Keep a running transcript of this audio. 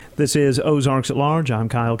This is Ozarks at Large. I'm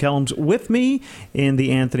Kyle Kellums. With me in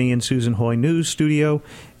the Anthony and Susan Hoy News Studio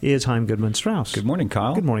is Chaim Goodman-Strauss. Good morning,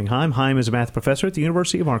 Kyle. Good morning, Chaim. Chaim is a math professor at the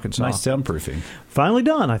University of Arkansas. Nice soundproofing. Finally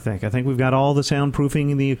done, I think. I think we've got all the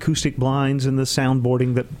soundproofing and the acoustic blinds and the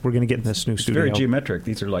soundboarding that we're going to get in this new studio. Very geometric.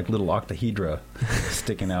 These are like little octahedra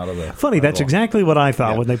sticking out of the... Funny, that's exactly what I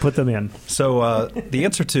thought when they put them in. So the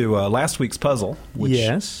answer to last week's puzzle, which...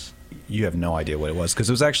 Yes. You have no idea what it was, because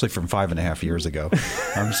it was actually from 5.5 years ago.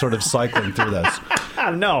 I'm sort of cycling through those.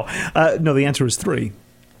 No, the answer is 3.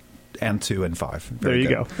 And 2 and 5. Very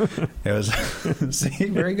there you good. Go. It was, see,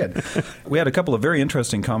 very good. We had a couple of very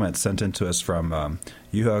interesting comments sent in to us from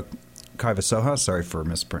Yuha Kaivasoha, sorry for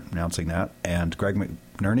mispronouncing that, and Greg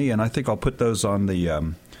McNerney, and I think I'll put those on the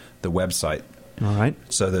website. All right.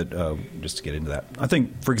 So that, just to get into that. I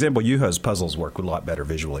think, for example, Yuha's puzzles work a lot better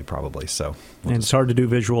visually, probably. So, and it's hard to do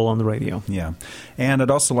visual on the radio. Yeah. And I'd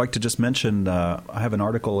also like to just mention, I have an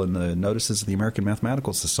article in the Notices of the American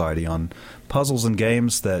Mathematical Society on puzzles and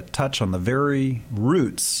games that touch on the very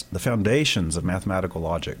roots, the foundations of mathematical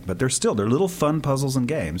logic. But they're little fun puzzles and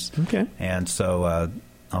games. Okay. And so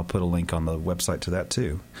I'll put a link on the website to that,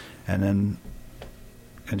 too. And then...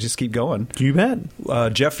 And just keep going. You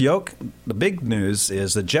bet. Jeff Yoke, the big news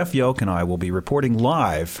is that Jeff Yoke and I will be reporting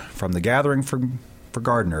live from the Gathering for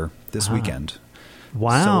Gardner this weekend.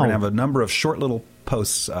 Wow. So we're going to have a number of short little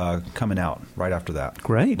posts coming out right after that.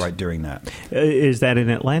 Great. Right during that. Is that in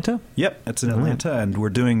Atlanta? Yep, it's in Atlanta. And we're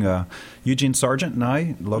doing, Eugene Sargent and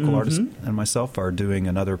I, local artist, and myself are doing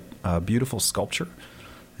another beautiful sculpture.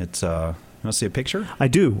 It's, you want to see a picture? I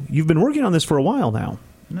do. You've been working on this for a while now.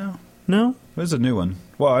 No? This is a new one.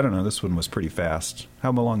 Well, I don't know. This one was pretty fast.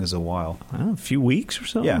 How long is a while? A few weeks or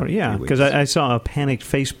so? Yeah. Because I saw a panicked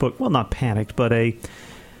Facebook, well, not panicked, but a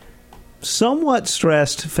somewhat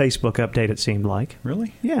stressed Facebook update, it seemed like.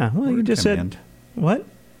 Really? Yeah. Well, you just said, what?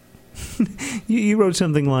 you wrote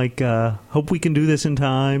something like, hope we can do this in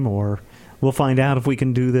time, or we'll find out if we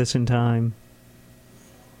can do this in time.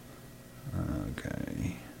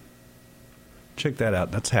 Okay. Check that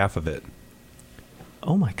out. That's half of it.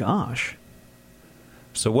 Oh, my gosh.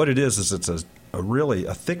 So what it is it's a really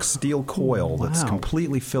thick steel coil that's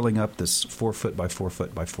completely filling up this 4 foot by 4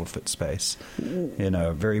 foot by 4 foot space in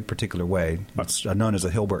a very particular way. It's known as a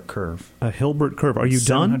Hilbert curve. A Hilbert curve. Are you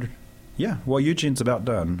done? Yeah. Well, Eugene's about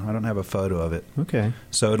done. I don't have a photo of it. Okay.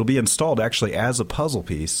 So it'll be installed actually as a puzzle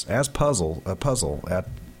piece, a puzzle at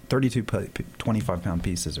 32 25-pound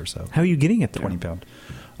pieces or so. How are you getting it there? 20-pound.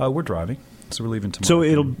 We're driving, so we're leaving tomorrow. So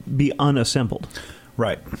it'll be unassembled.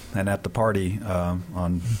 Right. And at the party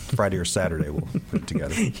on Friday or Saturday, we'll put it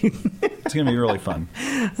together. It's going to be really fun.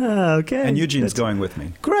 Okay. And Eugene's going with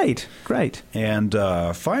me. Great. And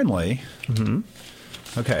finally,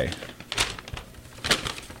 okay,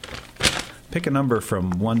 pick a number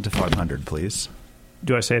from 1 to 500, please.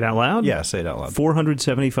 Do I say it out loud? Yeah, say it out loud.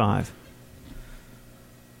 475.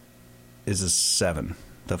 Is a 7.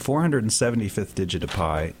 The 475th digit of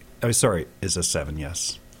pi, is a 7,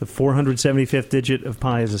 yes. The 475th digit of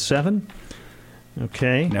pi is a 7.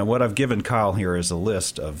 Okay. Now, what I've given Kyle here is a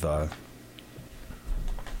list of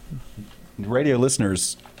radio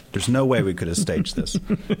listeners. There's no way we could have staged this.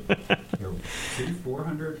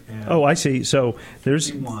 400 and oh, I see. So there's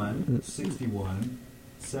 61, 61,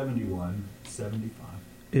 71, 75.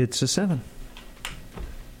 It's a 7.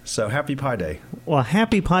 So happy Pi Day. Well,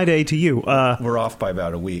 happy Pi Day to you. We're off by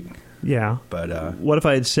about a week. Yeah. But what if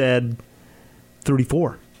I had said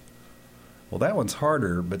 34? Well, that one's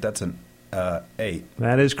harder, but that's an 8.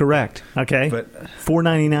 That is correct. Okay. But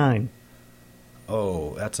 499.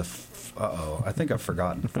 Oh, that's I think I've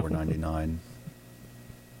forgotten 499.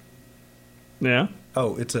 Yeah.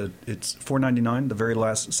 Oh, it's 499. The very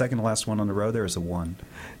second to last one on the row there is a 1.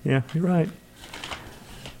 Yeah, you're right.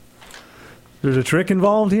 There's a trick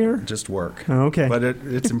involved here? Just work. Oh, okay. But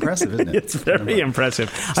it's impressive, isn't it? It's very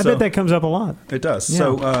impressive. I bet that comes up a lot. It does. Yeah.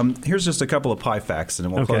 So here's just a couple of pi facts, and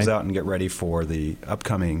then we'll close out and get ready for the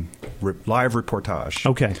upcoming live reportage.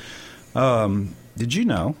 Okay. Did you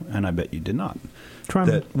know, and I bet you did not,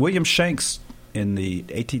 that William Shanks in the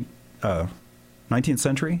 19th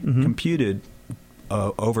century computed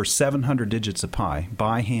over 700 digits of pi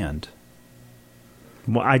by hand?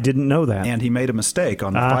 Well, I didn't know that. And he made a mistake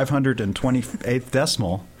on the 528th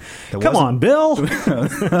decimal. Come on, Bill.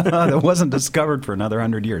 That wasn't discovered for another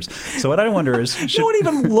 100 years. So what I wonder is... No one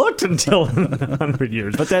even looked until 100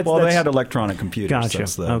 years. But they had electronic computers. Gotcha.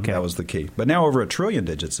 That was the key. But now over 1 trillion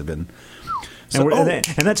digits have been... So, and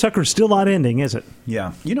that sucker's still not ending, is it?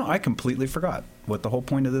 Yeah. I completely forgot what the whole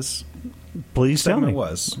point of this Please tell me.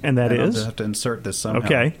 was. And that is? I'll have to insert this somehow.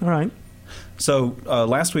 Okay. All right. So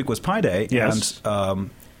last week was Pi Day, yes. and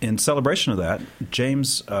in celebration of that, Jim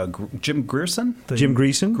Greeson, Jim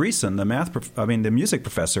Greeson, the music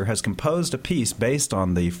professor, has composed a piece based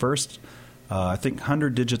on the first, I think,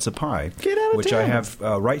 100 digits of pi, which I have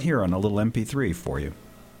right here on a little MP3 for you.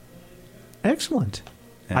 Excellent.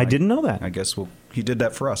 I didn't know that. I guess he did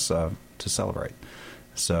that for us to celebrate.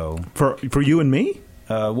 So for you and me?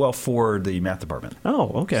 For the math department.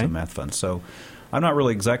 Oh, okay. Some math fun. So I'm not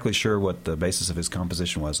really exactly sure what the basis of his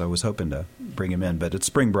composition was. I was hoping to bring him in, but it's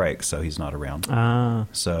spring break, so he's not around.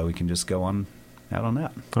 So we can just go on out on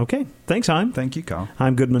that. Okay. Thanks, Heim. Thank you, Kyle.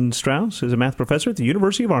 Heim Goodman Strauss is a math professor at the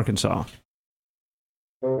University of Arkansas.